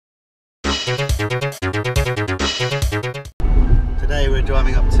Today we're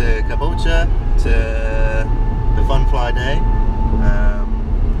driving up to Caboolture to the Fun Fly day.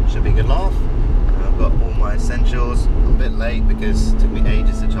 Should be a good laugh. I've got all my essentials. I'm a bit late because it took me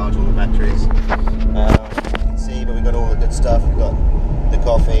ages to charge all the batteries. You can see, but we've got all the good stuff. We've got the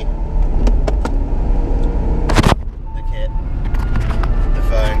coffee, the kit, the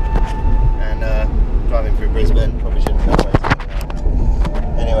phone, and driving through Brisbane. Probably shouldn't have done it.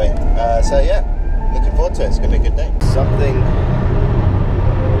 Anyway, so yeah, looking forward to it. It's going to be a good day. Something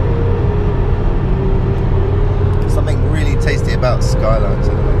really tasty about Skylines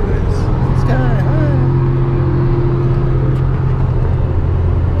at the moment. Sky high.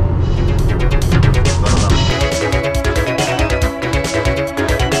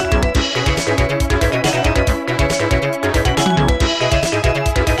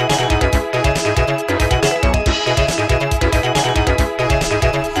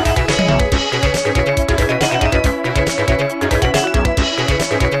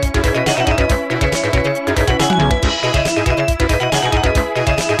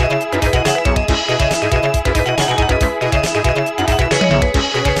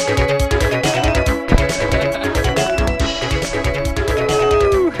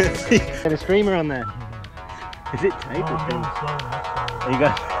 Got a streamer on there. Is it tape or streamer? There you go.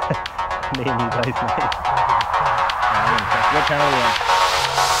 Me and you both, mate. What channel are you on?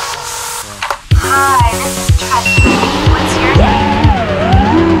 Hi, this is Tressie. What's your name?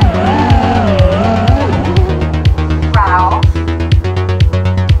 Ralph.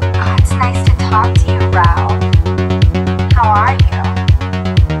 Oh, it's nice to talk to you, Ralph. How are you?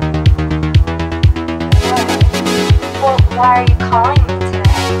 Well, why are you calling me today?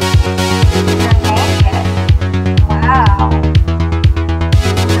 You're naked. Wow.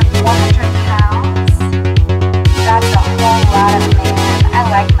 For 400 pounds? That's a whole lot of man. I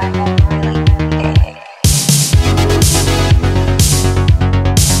like my men really, really big.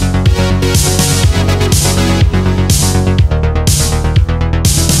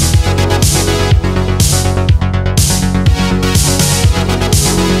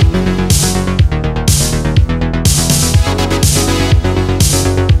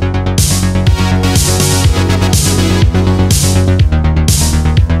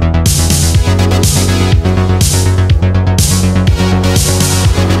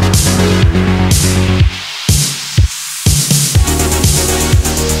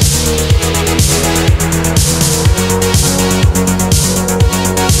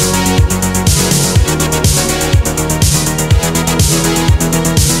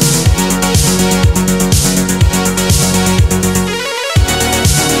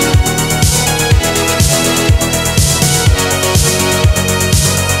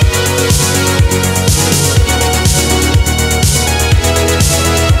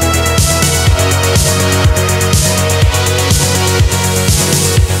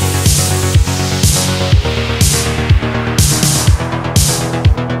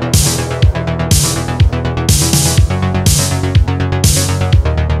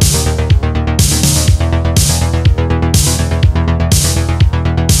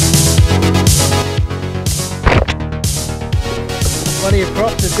 One of your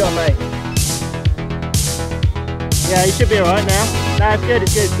props has gone, mate. Yeah, you should be alright now. No, it's good,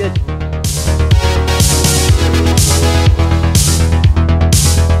 it's good, it's good.